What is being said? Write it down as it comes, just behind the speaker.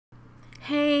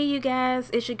Hey you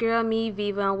guys, it's your girl me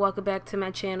Viva and welcome back to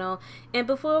my channel. And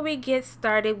before we get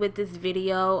started with this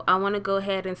video, I want to go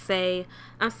ahead and say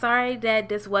I'm sorry that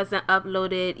this wasn't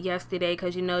uploaded yesterday,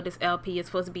 because you know this LP is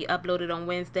supposed to be uploaded on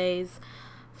Wednesdays.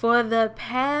 For the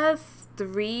past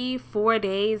 3-4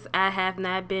 days I have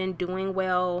not been doing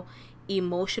well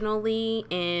emotionally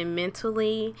and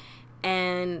mentally,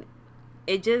 and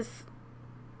it just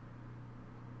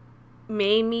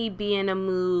made me be in a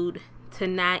mood to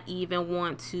not even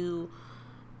want to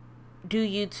do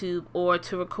YouTube or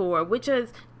to record, which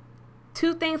is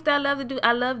two things that I love to do.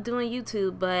 I love doing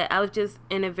YouTube, but I was just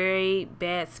in a very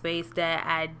bad space that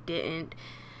I didn't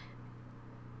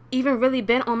even really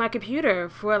been on my computer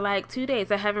for like 2 days.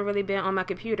 I haven't really been on my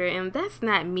computer, and that's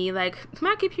not me. Like,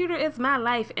 my computer is my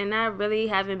life, and I really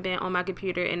haven't been on my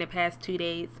computer in the past 2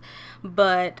 days.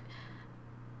 But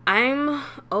I'm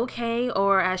okay,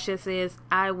 or I should say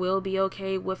I will be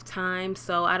okay with time,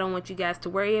 so I don't want you guys to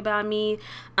worry about me.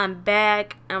 I'm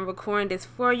back. I'm recording this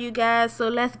for you guys, so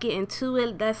let's get into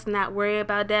it. Let's not worry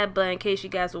about that. But in case you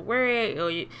guys were worried or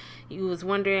you was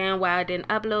wondering why I didn't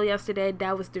upload yesterday,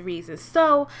 that was the reason.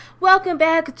 So welcome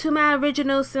back to my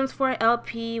original Sims 4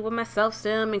 LP with myself,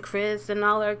 Sim, and Chris, and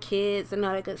all our kids and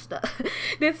all that good stuff.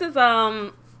 This is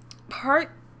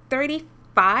part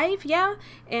 35, yeah,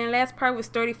 and last part was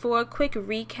 34. Quick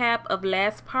recap of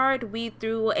last part: we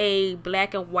threw a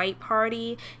black and white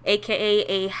party, aka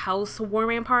a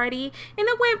housewarming party, and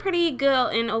it went pretty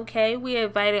good and okay. We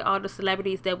invited all the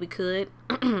celebrities that we could.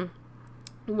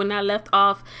 When I left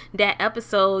off that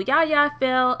episode, Yaya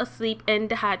fell asleep in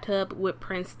the hot tub with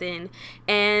Princeton,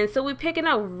 and so we're picking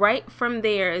up right from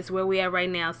there is where we are right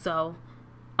now. So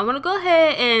I want to go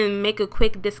ahead and make a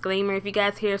quick disclaimer. If you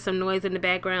guys hear some noise in the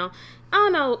background, I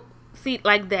don't know, see,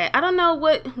 like that, I don't know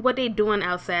what they doing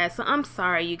outside, so I'm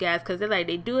sorry you guys, because they're like,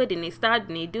 they do it and they stop,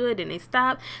 and they do it and they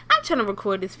stop. I'm trying to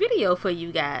record this video for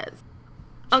you guys.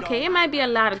 Okay, it might be a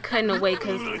lot of cutting away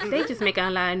because they just making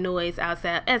a lot of noise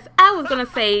outside. As I was gonna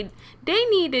say, they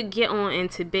need to get on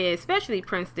into bed, especially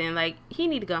Princeton. Like, he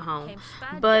need to go home.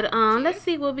 But let's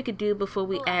see what we could do before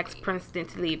we ask Princeton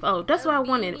to leave. Oh, that's what I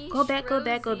wanted. Go back.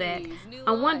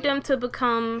 I want them to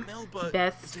become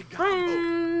best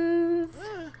friends.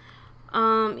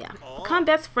 Yeah, become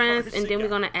best friends, and then we're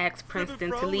gonna ask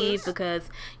Princeton to leave because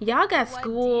y'all got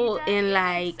school in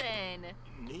like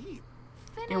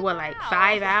what, like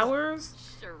 5 hours?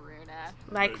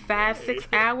 Like 5-6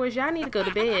 hours. Y'all need to go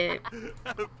to bed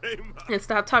and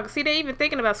stop talking. See, they even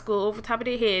thinking about school over top of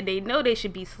their head. They know they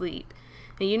should be asleep.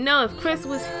 And you know, if Chris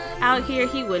was out here,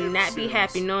 he would not be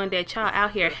happy knowing that y'all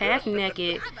out here half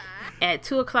naked at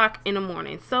 2 o'clock in the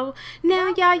morning. So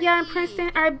now Yaya and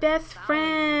Princeton are best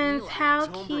friends. How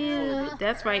cute.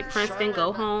 That's right, Princeton,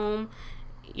 go home.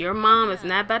 Your mom is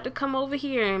not about to come over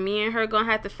here and me and her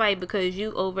gonna have to fight because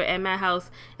you over at my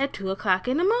house at 2 o'clock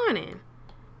in the morning.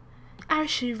 I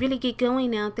should really get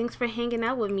going now. Thanks for hanging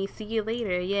out with me. See you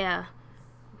later. Yeah.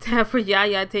 Time for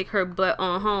Yaya to take her butt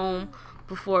on home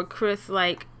before Chris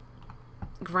like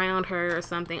ground her or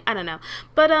something. I don't know.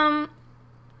 But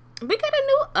we got a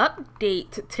new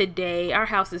update today. Our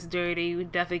house is dirty. We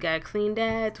definitely gotta clean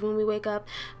that when we wake up.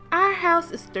 Our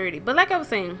house is dirty. But like I was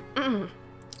saying,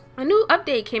 a new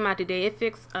update came out today. It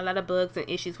fixed a lot of bugs and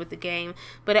issues with the game,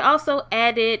 but it also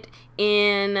added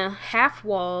in half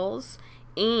walls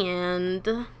and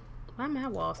why my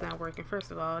walls not working? First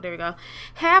of all, there we go.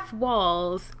 Half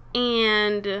walls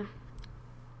and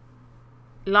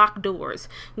locked doors,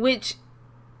 which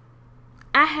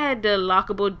I had the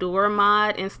lockable door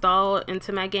mod installed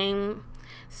into my game.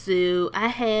 So I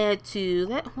had to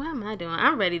what am I doing?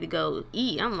 I'm ready to go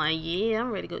eat. I'm like, yeah,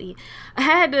 I'm ready to go eat. I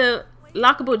had the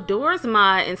lockable doors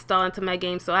mod installed into my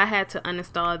game, so I had to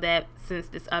uninstall that since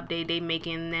this update they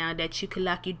making now that you can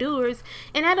lock your doors,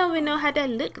 and I don't even know how that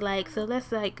look like. So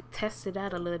let's like test it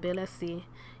out a little bit. Let's see.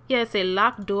 Yeah, it's a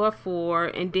lock door for,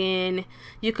 and then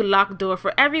you can lock door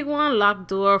for everyone, lock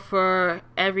door for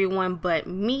everyone but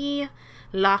me,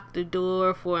 lock the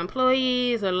door for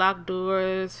employees, or lock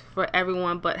doors for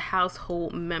everyone but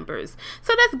household members.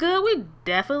 So that's good. We're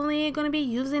definitely going to be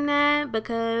using that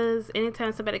because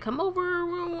anytime somebody come over,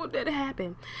 we don't want that to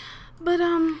happen. But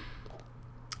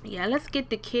yeah, let's get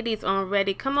the kitties on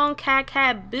ready. Come on,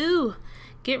 cat boo,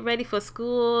 get ready for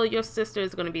school. Your sister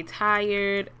is going to be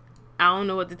tired. I don't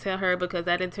know what to tell her because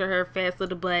I didn't tell her fast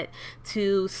little butt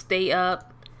to stay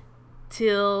up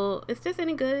till, is this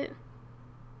any good?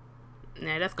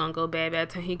 Nah, that's gonna go bad by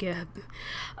the time you get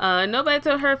up. Nobody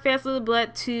told her fast little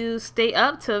butt to stay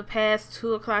up till past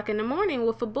 2 o'clock in the morning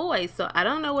with a boy, so I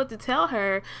don't know what to tell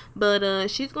her, but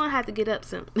she's gonna have to get up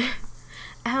soon.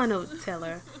 I don't know what to tell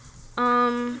her.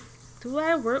 Do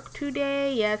I work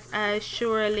today? Yes, I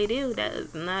surely do. That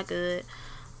is not good.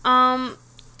 I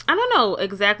don't know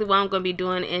exactly what I'm gonna be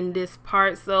doing in this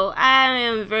part, so I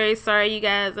am very sorry, you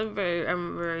guys. I'm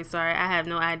very sorry. I have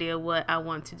no idea what I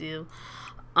want to do.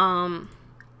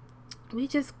 We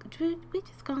just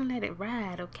gonna let it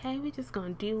ride, okay? We just gonna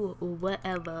do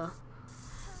whatever.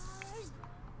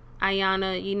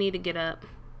 Ayana, you need to get up.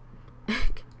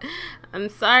 I'm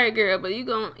sorry, girl, but you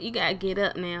gotta get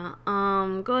up now.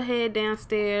 Go ahead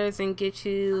downstairs and get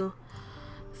you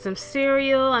some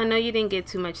cereal. I know you didn't get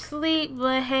too much sleep,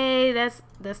 but hey, that's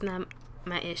not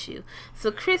my issue. So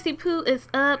Chrissy Poo is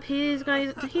up. He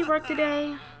work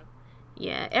today?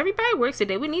 Yeah, everybody works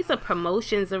today. We need some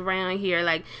promotions around here.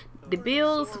 Like, the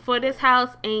bills for this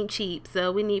house ain't cheap,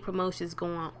 so we need promotions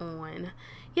going on.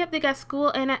 Yep, they got school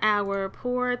in an hour.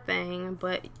 Poor thing,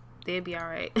 but they'll be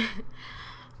alright.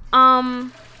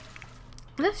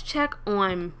 Let's check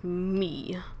on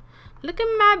me. Look at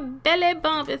my belly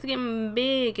bump. It's getting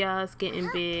big, y'all. It's getting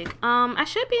big. I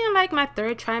should be in like my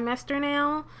 3rd trimester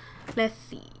now. Let's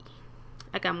see.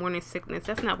 I got morning sickness.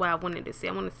 That's not what I wanted to see.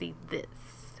 I want to see this.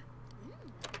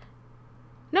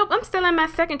 Nope, I'm still in my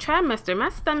 2nd trimester. My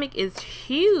stomach is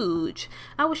huge.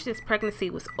 I wish this pregnancy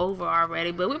was over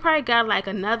already, but we probably got like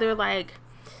another like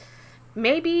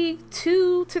maybe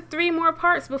 2 to 3 more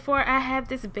parts before I have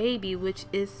this baby, which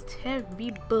is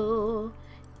terrible.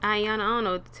 Ayana, I don't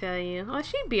know what to tell you. Oh,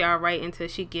 she'd be alright until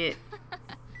she get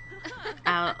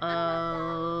out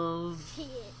of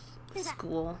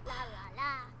school.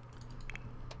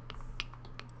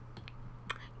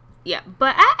 Yeah,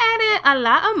 but I added a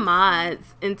lot of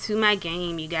mods into my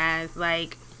game, you guys.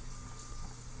 Like,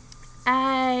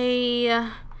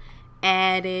 I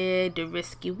added the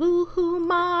Risky Woohoo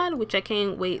mod, which I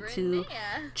can't wait to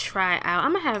try out.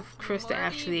 I'm gonna have Chris to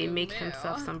actually make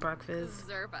himself some breakfast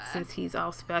since he's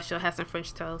all special. Have some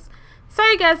French toast.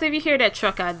 Sorry guys if you hear that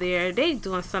truck out there. They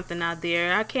doing something out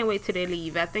there. I can't wait till they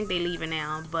leave. I think they leaving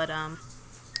now, but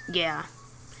yeah,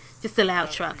 just a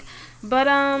loud truck. But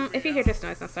if you hear this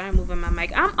noise, I'm sorry, I'm moving my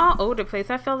mic. I'm all over the place.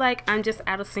 I feel like I'm just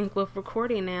out of sync with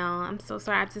recording now. I'm so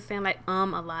sorry. I'm just saying like a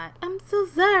lot. I'm so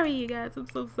sorry, you guys. I'm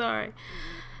so sorry.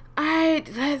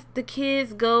 Alright, let the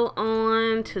kids go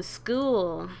on to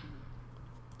school.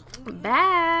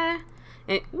 Bye.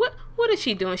 And what is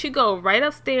she doing? She go right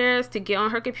upstairs to get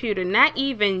on her computer, not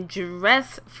even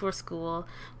dress for school.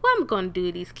 What I'm gonna do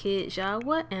with these kids, y'all?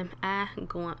 What am I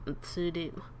going to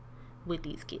do with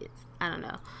these kids? I don't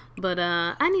know, but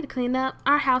I need to clean up.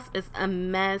 Our house is a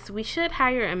mess. We should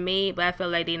hire a maid, but I feel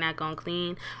like they're not gonna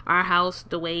clean our house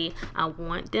the way I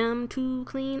want them to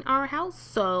clean our house.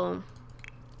 So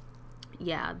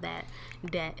yeah, that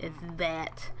is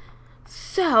that.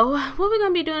 So what we're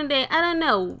gonna be doing today, I don't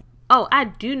know. Oh, I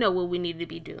do know what we need to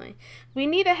be doing. We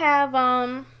need to have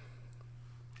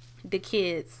the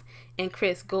kids and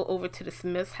Chris go over to the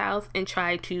Smith's house and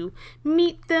try to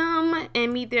meet them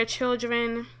and meet their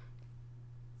children.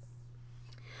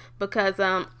 Because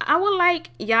I would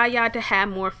like Yaya to have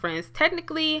more friends.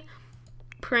 Technically,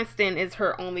 Princeton is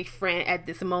her only friend at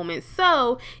this moment.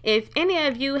 So, if any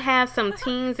of you have some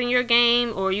teens in your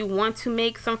game, or you want to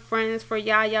make some friends for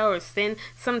Yaya, or send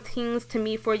some teens to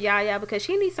me for Yaya, because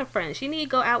she needs some friends. She needs to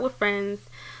go out with friends.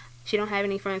 She don't have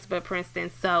any friends but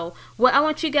Princeton. So, what I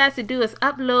want you guys to do is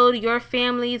upload your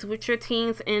families with your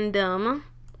teens in them.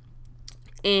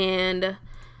 And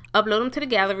upload them to the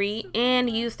gallery and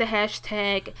use the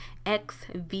hashtag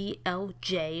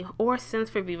XVLJ or Sins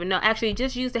for Viva. No, actually,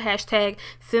 just use the hashtag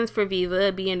Sins for Viva.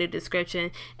 It'll be in the description.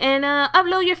 And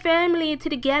upload your family to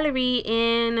the gallery,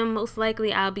 and most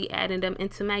likely I'll be adding them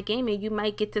into my game, and you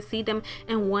might get to see them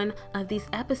in one of these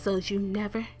episodes. You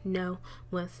never know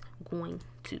what's going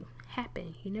to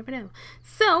happen. You never know.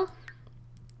 So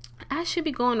I should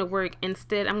be going to work.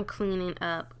 Instead, I'm cleaning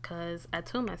up because I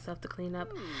told myself to clean up,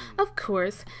 of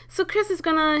course. So Chris is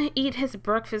gonna eat his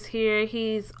breakfast here.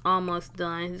 He's almost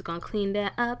done. He's gonna clean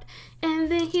that up,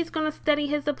 and then he's gonna study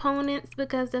his opponents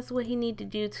because that's what he need to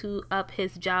do to up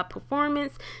his job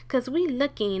performance, because we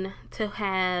looking to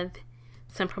have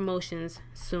some promotions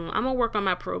soon. I'm gonna work on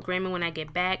my programming when I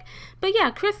get back. But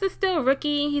yeah, Chris is still a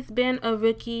rookie. He's been a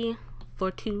rookie for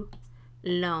too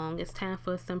long. It's time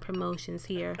for some promotions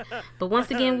here. But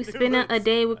once again, we spend a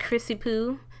day with Chrissy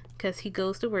Poo because he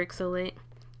goes to work so late.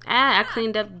 I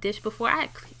cleaned up the dish before I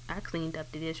cleaned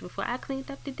up the dish before I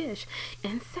cleaned up the dish.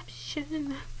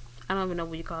 Inception. I don't even know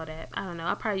what you call that. I don't know.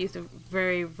 I probably used a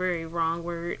very, very wrong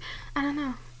word. I don't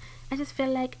know. I just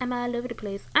feel like I'm all over the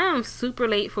place. I'm super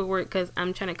late for work because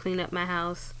I'm trying to clean up my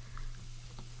house.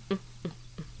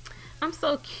 I'm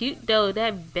so cute though.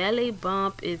 That belly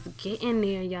bump is getting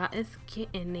there, y'all. It's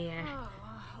getting there.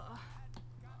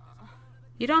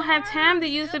 You don't have time to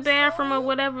use the bathroom or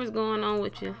whatever's going on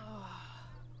with you.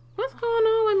 What's going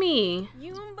on with me?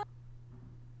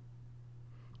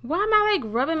 Why am I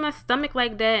like rubbing my stomach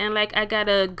like that and like I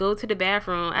gotta go to the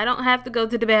bathroom? I don't have to go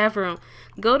to the bathroom.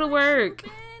 Go to work.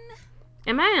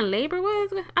 Am I in labor?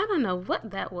 I don't know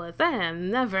what that was. I have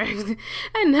never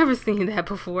seen that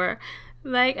before.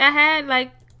 Like I had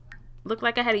like, looked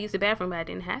like I had to use the bathroom, but I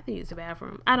didn't have to use the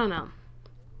bathroom. I don't know.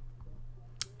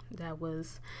 That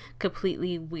was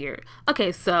completely weird.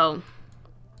 Okay, so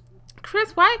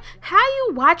Chris, how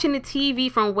you watching the TV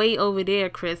from way over there,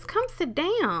 Chris? Come sit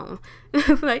down.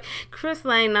 Like, Chris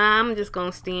like, nah, I'm just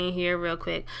gonna stand here real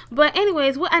quick. But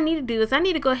anyways, what I need to do is I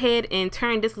need to go ahead and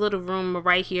turn this little room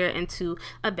right here into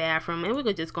a bathroom. And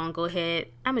we're just gonna go ahead.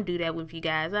 I'm gonna do that with you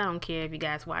guys. I don't care if you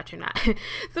guys watch or not.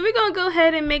 So we're gonna go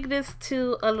ahead and make this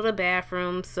to a little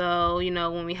bathroom. So, you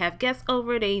know, when we have guests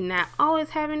over, they not always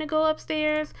having to go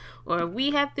upstairs. Or if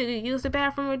we have to use the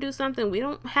bathroom or do something, we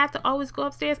don't have to always go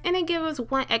upstairs. And it gives us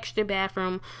one extra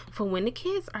bathroom for when the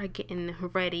kids are getting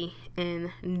ready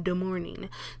in the morning.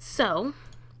 So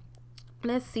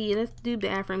let's see, let's do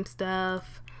bathroom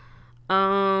stuff.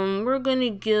 We're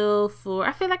gonna go for,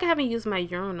 I feel like I haven't used my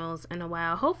urinals in a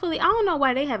while. Hopefully, I don't know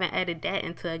why they haven't added that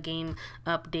into a game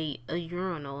update, a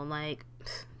urinal. Like,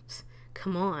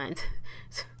 come on.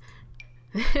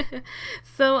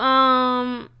 So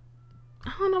I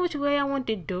don't know which way I want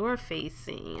the door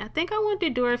facing. I think I want the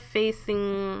door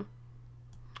facing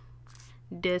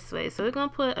this way. So we're gonna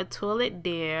put a toilet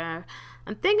there.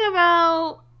 I'm thinking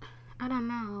about, I don't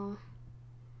know.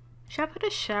 Should I put a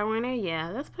shower in there? Yeah,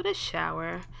 let's put a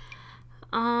shower.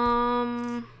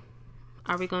 Are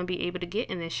we gonna be able to get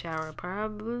in this shower?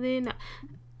 Probably not.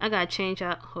 I gotta change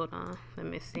out. Hold on. Let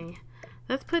me see.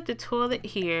 Let's put the toilet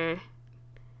here.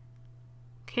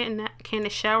 Can the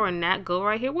shower not go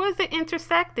right here? Where's it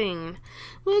intersecting?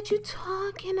 What you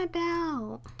talking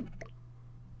about?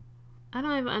 I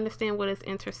don't even understand what is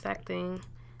intersecting.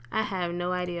 I have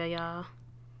no idea, y'all.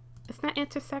 It's not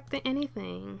intersecting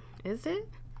anything, is it?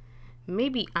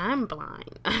 Maybe I'm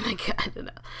blind. Oh my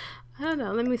god, I don't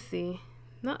know. Let me see.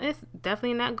 No, it's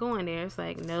definitely not going there. It's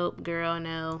like, nope, girl,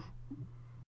 no.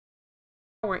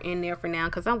 We're in there for now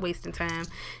because I'm wasting time.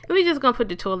 We're just gonna put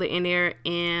the toilet in there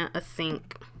and a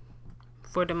sink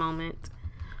for the moment.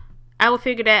 I will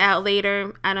figure that out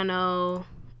later. I don't know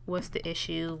what's the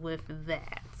issue with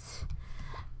that.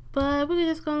 But we're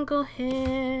just gonna go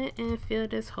ahead and fill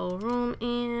this whole room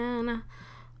in.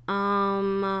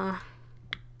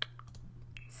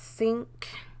 Sink.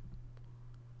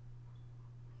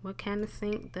 What kind of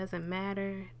sink? Doesn't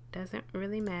matter. Doesn't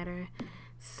really matter.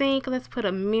 Sink. Let's put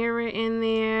a mirror in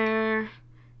there.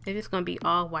 If it's gonna be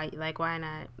all white, like why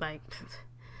not? Like,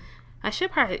 I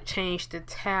should probably change the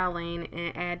tiling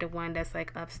and add the one that's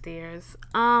like upstairs.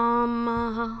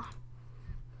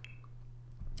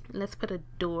 Let's put a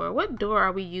door. What door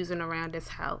are we using around this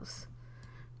house?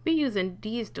 We're using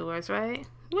these doors, right?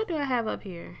 What do I have up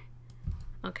here?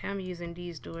 Okay, I'm using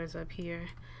these doors up here.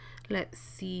 Let's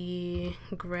see.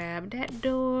 Grab that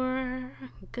door.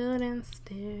 Go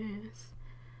downstairs.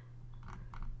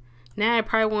 Now it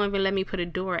probably won't even let me put a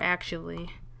door, actually.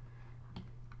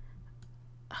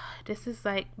 This is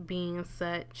like being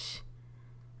such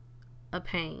a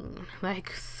pain.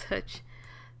 Like, such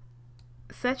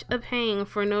a pain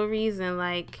for no reason.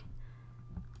 Like,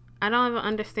 I don't even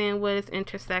understand what is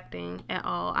intersecting at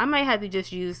all. I might have to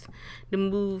just use the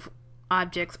move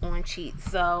objects on cheat.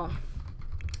 So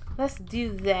let's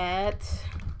do that,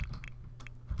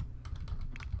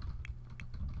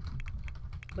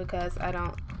 because I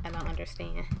don't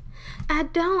understand. I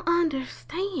don't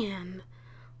understand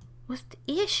what's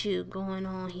the issue going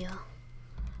on here.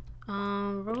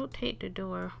 Rotate the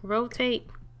door. Rotate.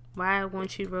 Why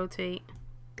won't you rotate?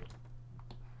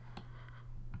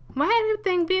 Why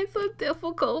everything being so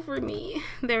difficult for me?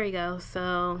 There we go.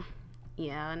 So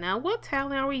yeah, now what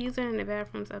tile are we using in the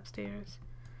bathrooms upstairs?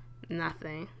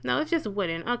 Nothing. No, it's just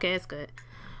wooden. Okay, it's good.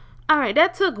 Alright,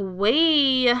 that took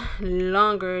way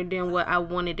longer than what I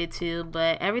wanted it to,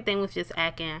 but everything was just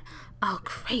acting all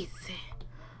crazy.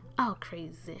 All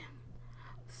crazy.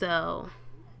 So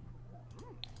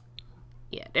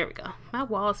yeah, there we go. My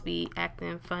walls be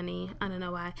acting funny. I don't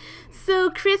know why. So,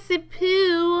 Chrissy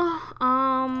Poo,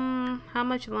 how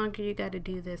much longer you gotta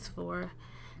do this for?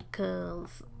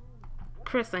 Cause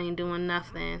Chris ain't doing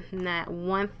nothing. Not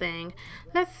one thing.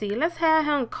 Let's see. Let's have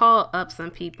him call up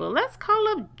some people. Let's call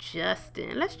up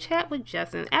Justin. Let's chat with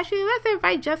Justin. Actually, let's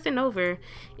invite Justin over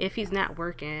if he's not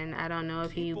working. I don't know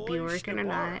if he'll be working or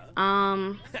not.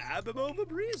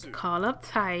 Call up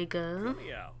Tiger.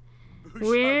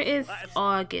 Where is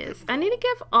August? I need to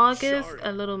give August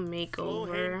a little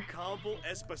makeover.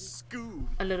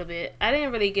 A little bit. I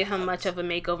didn't really give him much of a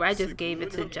makeover. I just gave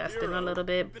it to Justin a little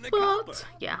bit. But,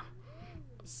 yeah.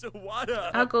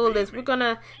 Our goal is we're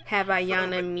gonna have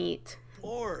Ayana meet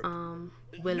Willow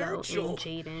and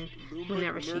Jaden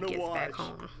whenever she gets back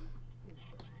home.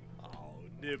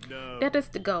 That is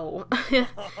the goal.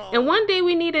 And one day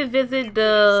we need to visit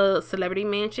the Celebrity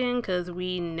Mansion because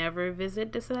we never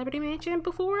visited the Celebrity Mansion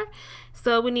before.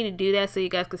 So we need to do that so you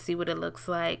guys can see what it looks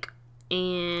like.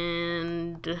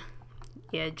 And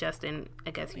yeah, Justin,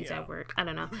 I guess he's at work. I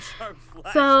don't know.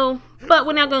 So, but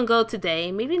we're not going to go today.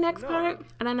 Maybe next part.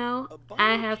 I don't know.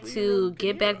 I have to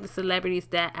get back the celebrities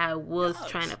that I was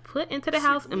trying to put into the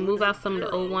house and move out some of the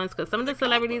old ones. Because some of the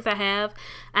celebrities I have,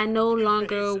 I no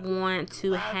longer want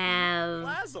to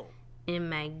have in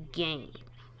my game.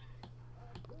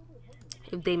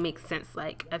 If they make sense,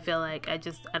 like I feel like I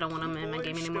don't want them in my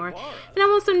game anymore, and I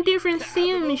want some different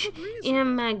Sims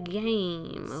in my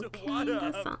game. Okay,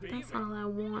 that's all I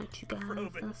want, you guys.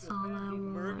 That's all I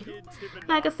want.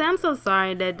 Like I said, I'm so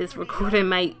sorry that this recording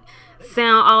might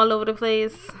sound all over the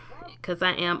place, because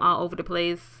I am all over the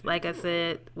place. Like I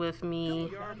said, with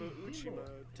me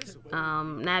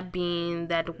not being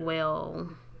that well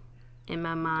in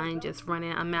my mind, just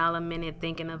running a mile a minute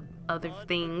thinking of other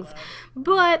things.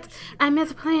 But I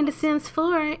miss playing The Sims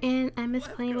 4 and I miss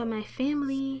playing with my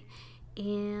family,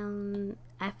 and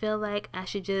I feel like I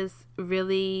should just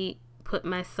really put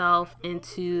myself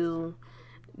into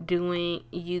doing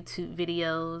YouTube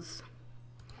videos,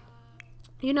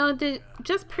 you know, to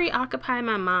just preoccupy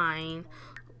my mind.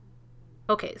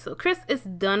 Okay, so Chris is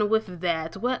done with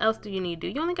that. What else do you need to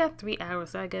do? You only got 3 hours,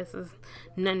 so I guess there's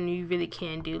nothing you really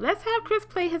can do. Let's have Chris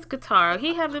play his guitar.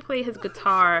 He hasn't played his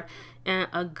guitar in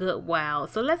a good while,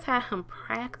 so let's have him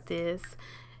practice.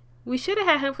 We should have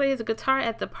had him play his guitar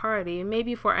at the party.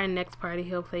 Maybe for our next party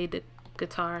he'll play the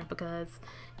guitar because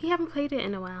he haven't played it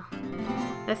in a while.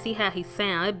 Let's see how he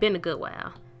sounds. It's been a good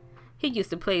while. He used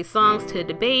to play songs to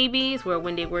the babies, well,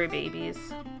 when they were babies.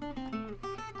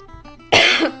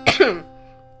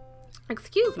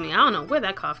 Excuse me, I don't know where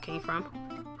that cough came from.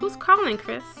 Who's calling,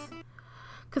 Chris?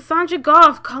 Cassandra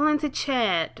Goff calling to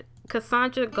chat.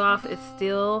 Cassandra Goff is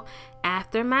still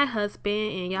after my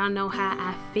husband, and y'all know how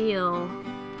I feel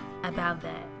about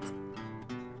that.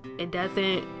 It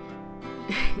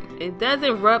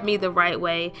doesn't rub me the right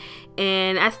way,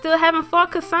 and I still haven't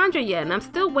fought Cassandra yet, and I'm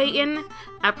still waiting.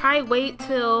 I probably wait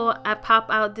till I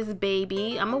pop out this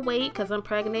baby. I'm gonna wait because I'm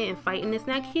pregnant, and fighting is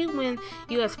not cute when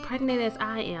you're as pregnant as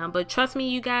I am. But trust me,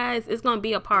 you guys, it's gonna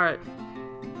be a part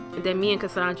that me and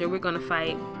Cassandra, we're gonna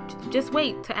fight. Just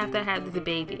wait till after I have this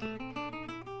baby.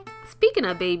 Speaking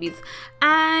of babies,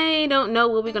 I don't know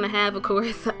what we're gonna have, of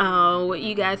course. What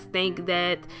you guys think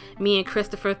that me and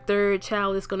Christopher's third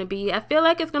child is gonna be? I feel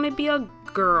like it's gonna be a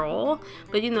girl,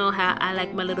 but you know how I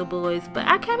like my little boys. But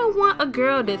I kind of want a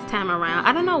girl this time around.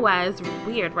 I don't know why. It's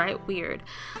weird, right? Weird.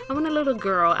 I want a little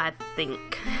girl. I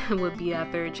think would be our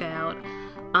third child.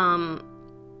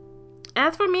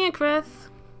 As for me and Chris,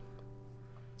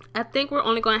 I think we're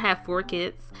only gonna have 4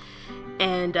 kids.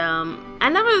 And I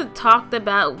never talked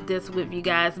about this with you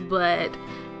guys, but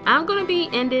I'm gonna be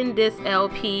ending this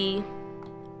LP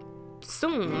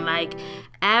soon. Like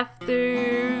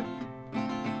after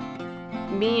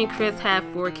me and Chris have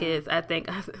 4 kids, I think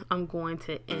I'm going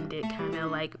to end it kind of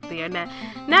like there. Not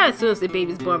as soon as the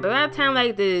baby's born, but by the time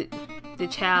like the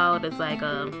child is like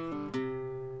a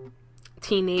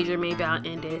teenager, maybe I'll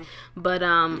end it. But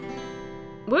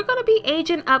we're going to be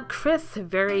aging up Chris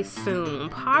very soon.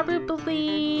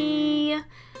 Probably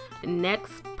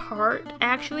next part,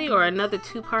 actually, or another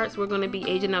 2 parts, we're going to be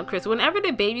aging up Chris. Whenever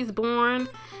the baby's born,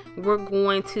 we're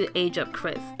going to age up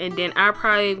Chris. And then I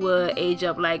probably will age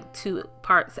up like 2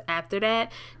 parts after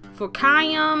that. For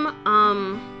Kayam,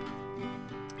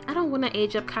 I don't want to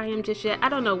age up Kayam just yet. I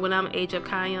don't know when I'm going to age up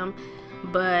Kayam.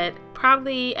 But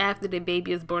probably after the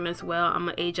baby is born as well, I'm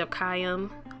going to age up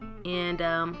Kayam. And,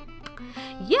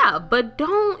 yeah, but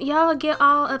don't y'all get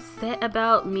all upset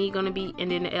about me gonna be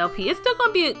ending the LP. It's still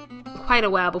gonna be quite a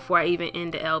while before I even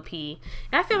end the LP.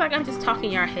 And I feel like I'm just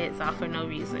talking your heads off for no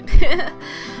reason.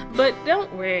 But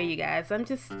don't worry, you guys. I'm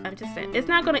just saying it's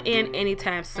not gonna end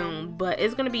anytime soon, but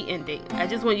it's gonna be ending. I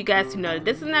just want you guys to know that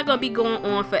this is not gonna be going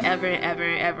on forever and ever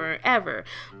and ever and ever.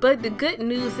 But the good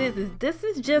news is this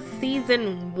is just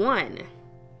season 1.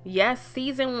 Yes,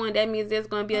 season 1. That means there's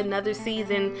going to be another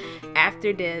season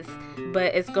after this,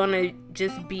 but it's going to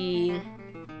just be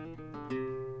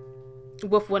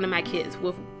with one of my kids.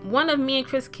 With one of me and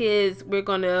Chris' kids, we're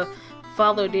going to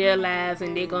follow their lives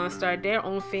and they're gonna start their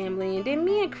own family, and then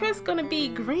me and Chris gonna be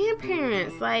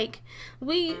grandparents. Like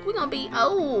we gonna be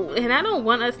old, and I don't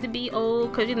want us to be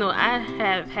old, because you know I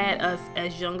have had us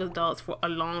as young adults for a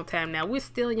long time now. We're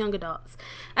still young adults.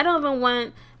 I don't even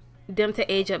want them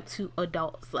to age up to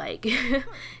adults, like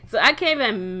so I can't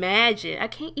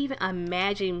even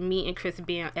imagine me and Chris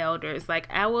being elders. Like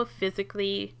I will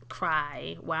physically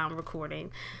cry while I'm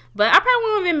recording. But I probably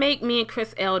won't even make me and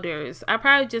Chris elders. I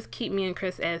probably just keep me and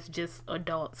Chris as just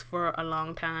adults for a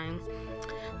long time.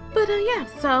 But yeah,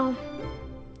 so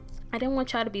I didn't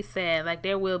want y'all to be sad. Like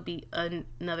there will be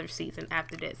another season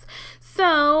after this.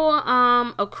 So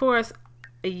of course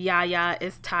Yaya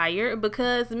is tired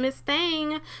because Miss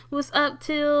Thang was up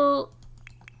till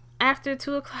after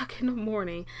 2 o'clock in the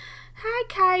morning. Hi,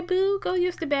 Kai Boo. Go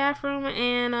use the bathroom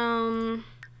and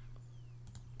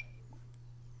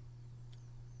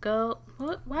go.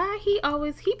 What? Why he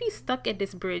be stuck at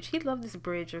this bridge? He loved this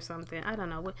bridge or something. I don't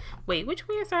know. Wait, which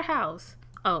way is our house?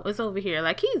 Oh, it's over here.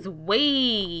 Like he's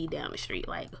way down the street.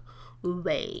 Like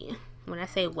way. When I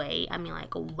say way, I mean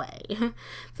like way.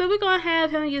 So we're gonna have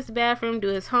him use the bathroom, do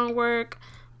his homework.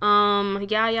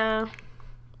 Yaya,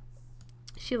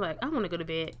 she like, I want to go to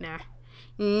bed. Nah.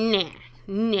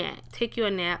 Take you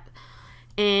a nap,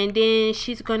 and then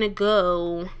she's gonna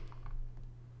go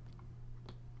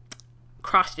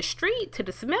across the street to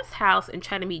the Smith's house and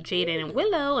try to meet Jaden and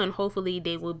Willow, and hopefully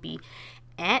they will be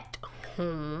at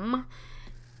home.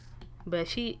 But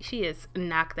she is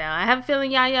knocked out. I have a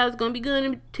feeling Yaya is going to be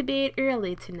going to bed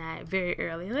early tonight. Very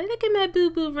early. Like, look at my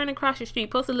boo-boo running across the street.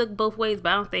 Supposed to look both ways, but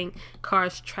I don't think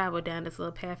cars travel down this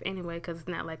little path anyway, because it's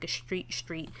not like a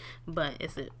street. But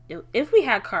if we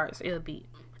had cars, it would be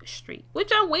a street.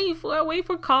 Which I'm waiting for. I wait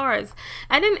for cars.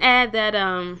 I didn't add that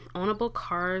ownable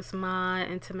cars mod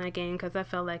into my game because I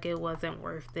felt like it wasn't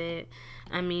worth it.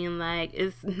 I mean, like,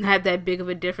 it's not that big of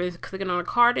a difference clicking on a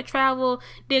car to travel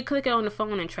than clicking on the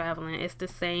phone and traveling. It's the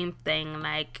same thing.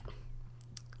 Like,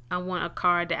 I want a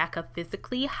car that I could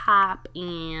physically hop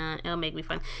in. It'll make me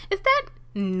fun. Is that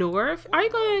North? Are you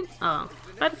going? Oh,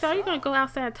 but are you going to go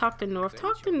outside and talk to North?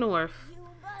 Talk to North.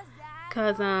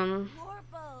 Because,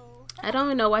 I don't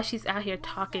even know why she's out here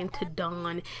talking to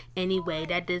Dawn anyway.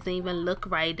 That doesn't even look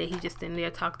right that he's just in there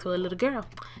talking to a little girl.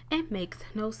 It makes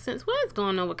no sense. What is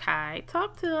going on with Kai?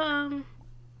 Talk to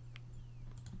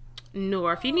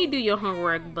North. You need to do your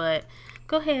homework, but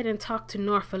go ahead and talk to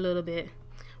North a little bit.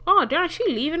 Oh, darn, she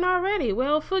leaving already.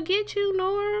 Well, forget you,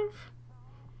 North.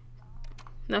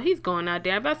 No, he's going out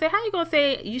there. I'm about to say, how you gonna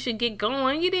say you should get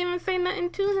going? You didn't even say nothing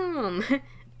to him.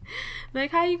 Like,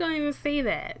 how you gonna even say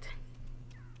that?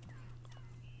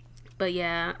 But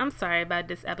yeah, I'm sorry about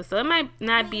this episode. It might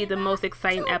not be the most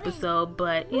exciting episode,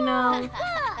 but you know,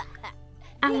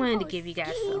 I wanted to give you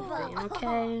guys something,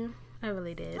 okay? I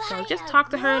really did. So just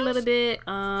talk to her a little bit.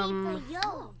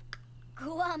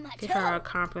 Give her a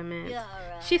compliment.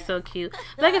 She's so cute.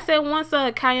 Like I said, once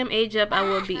Kayam age up, I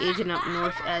will be aging up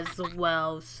North as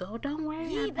well. So don't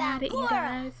worry about it, you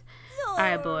guys.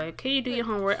 Alright, boy. Can you do your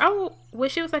homework? I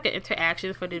wish it was like an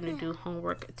interaction for them to do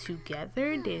homework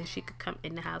together. Then she could come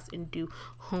in the house and do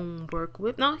homework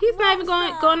with. No, he's not even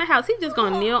going to go in the house. He's just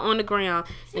going to kneel on the ground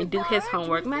and do his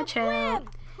homework. My child.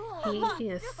 He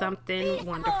is something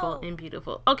wonderful and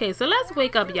beautiful. Okay, so let's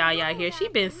wake up Yaya here. She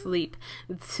been asleep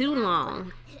too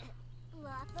long.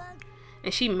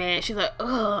 And she mad. She's like,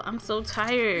 oh, I'm so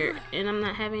tired. And I'm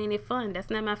not having any fun.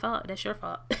 That's not my fault. That's your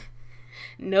fault.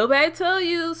 Nobody told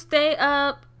you stay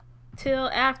up till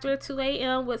after 2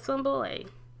 a.m. with some boy.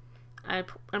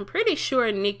 I'm pretty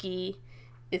sure Nikki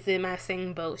is in my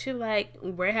same boat. She's like,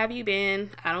 where have you been?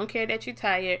 I don't care that you're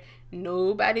tired.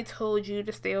 Nobody told you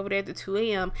to stay over there at 2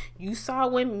 a.m. You saw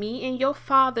when me and your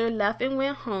father left and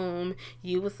went home.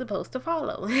 You were supposed to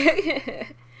follow.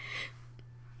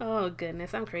 Oh,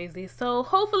 goodness. I'm crazy. So,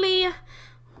 hopefully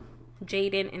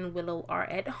Jaden and Willow are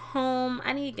at home.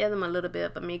 I need to give them a little bit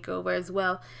of a makeover as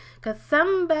well, because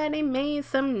somebody made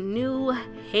some new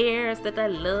hairs that I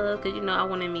love, because you know I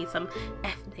want to meet some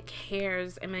ethnic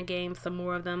hairs in my game, some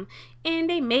more of them, and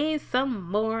they made some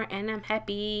more, and I'm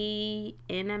happy.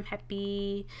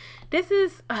 This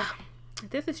is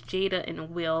Jada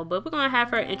and Will, but we're gonna have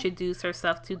her introduce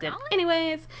herself to them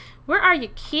anyways. Where are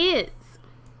your kids?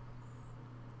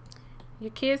 Your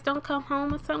kids don't come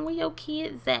home or something? Where your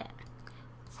kids at?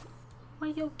 Where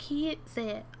your kids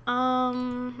at?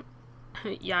 Y'all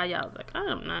was like,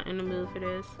 I'm not in the mood for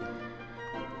this.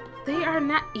 They are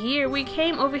not here. We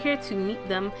came over here to meet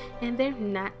them, and they're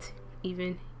not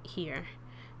even here.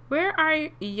 Where are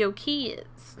your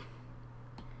kids?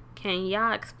 Can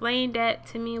y'all explain that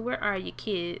to me? Where are your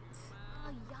kids?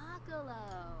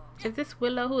 Is this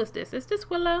Willow? Who is this? Is this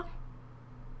Willow?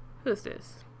 Who is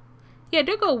this? Yeah,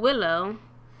 there go Willow.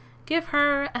 Give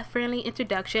her a friendly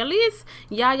introduction. At least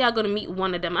y'all gonna meet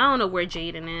one of them. I don't know where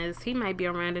Jaden is. He might be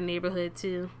around the neighborhood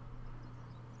too.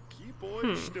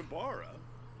 Look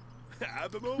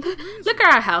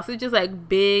at our house. It's just like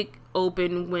big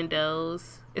open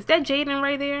windows. Is that Jaden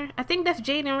right there? I think that's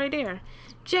Jaden right there.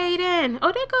 Jaden!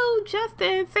 Oh, there go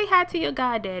Justin. Say hi to your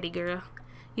goddaddy, girl.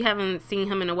 You haven't seen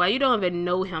him in a while. You don't even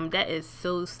know him. That is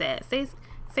so sad. Say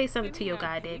something to your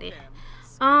goddaddy.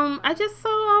 I just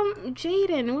saw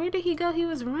Jaden. Where did he go? He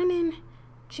was running.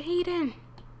 Jaden.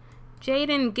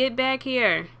 Jaden, get back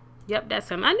here. Yep, that's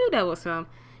him. I knew that was him.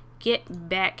 Get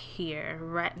back here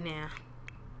right now.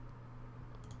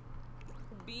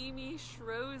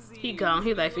 He gone.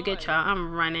 He like, forget y'all.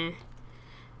 I'm running.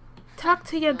 Talk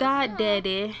to your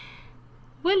goddaddy.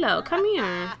 Willow, come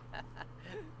here.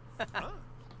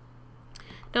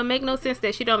 Don't make no sense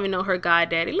that she don't even know her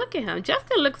goddaddy. Look at him.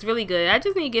 Justin looks really good. I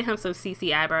just need to get him some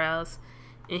CC eyebrows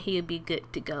and he'll be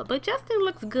good to go. But Justin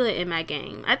looks good in my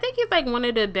game. I think he's like one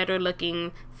of the better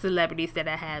looking celebrities that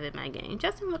I have in my game.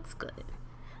 Justin looks good.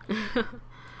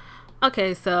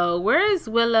 Okay, so where is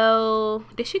Willow?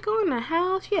 Did she go in the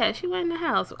house? Yeah, she went in the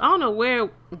house. I don't know where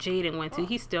Jaden went to.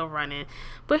 He's still running.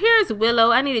 But here's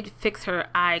Willow. I need to fix her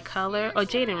eye color. Oh,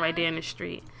 Jaden right there in the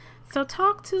street. So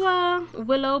talk to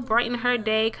Willow, brighten her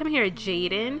day. Come here,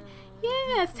 Jaden.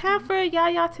 Yeah, it's time for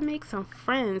y'all to make some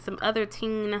friends, some other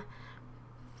teen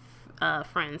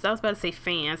friends. I was about to say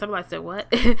fans. I'm about to say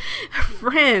what?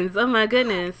 Friends. Oh my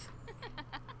goodness.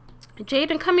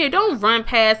 Jaden, come here. Don't run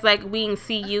past like we can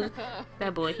see you.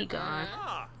 That boy, he gone.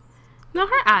 No,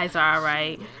 her eyes are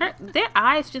alright. Their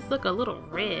eyes just look a little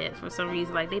red for some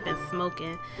reason, like they've been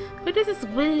smoking. But this is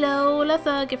Willow.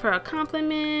 Let's give her a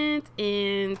compliment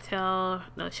and show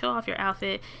off your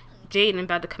outfit. Jaden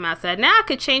about to come outside. Now I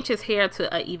could change his hair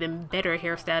to an even better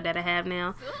hairstyle that I have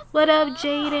now. What up,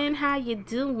 Jaden? How you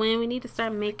doing? We need to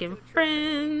start making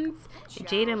friends.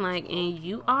 Jaden like, and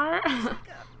you are?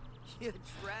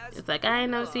 It's like, I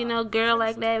ain't never seen no girl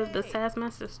like that besides my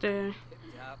sister.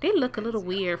 They look a little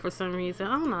weird for some reason.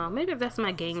 I don't know. Maybe that's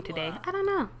my game today. I don't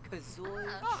know.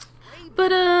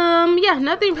 But, yeah,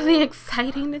 nothing really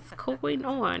exciting is going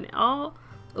on. All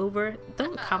over.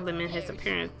 Don't compliment his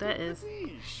appearance. That is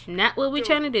not what we're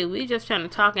trying to do. We're just trying to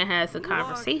talk and have some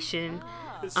conversation.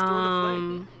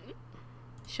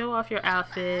 Show off your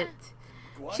outfit.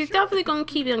 She's definitely going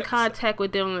to keep in contact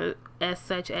with them as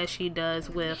such as she does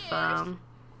with,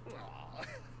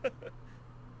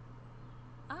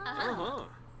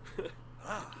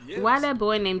 why that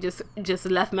boy name just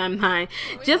left my mind,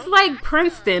 just like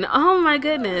Princeton. Oh my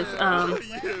goodness. So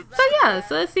yeah,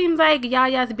 so it seems like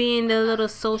Yaya's being the little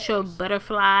social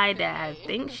butterfly that I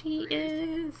think she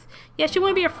is. Yeah, she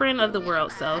want to be a friend of the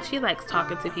world, so she likes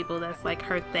talking to people. That's like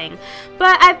her thing.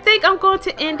 But I think I'm going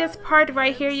to end this part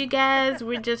right here, you guys.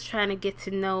 We're just trying to get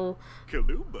to know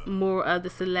more of the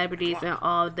celebrities and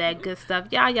all that good stuff.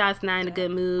 Yaya's not in a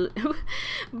good mood.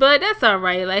 But that's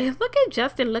alright. Like, look at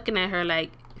Justin looking at her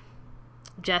like,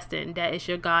 Justin, that is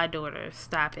your goddaughter.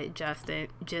 Stop it, Justin.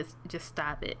 Just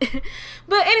stop it.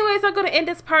 But anyways, I'm going to end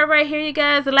this part right here, you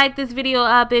guys. Like this video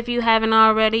up if you haven't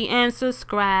already. And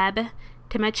subscribe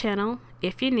to my channel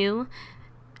if you're new.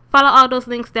 Follow all those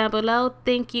links down below.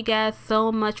 Thank you guys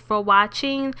so much for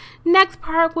watching. Next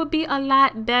part will be a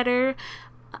lot better.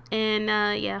 And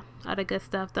yeah, all the good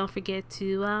stuff. Don't forget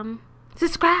to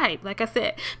subscribe, like I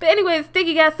said. But anyways, thank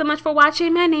you guys so much for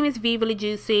watching. My name is Viva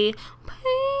Juicy. Peace.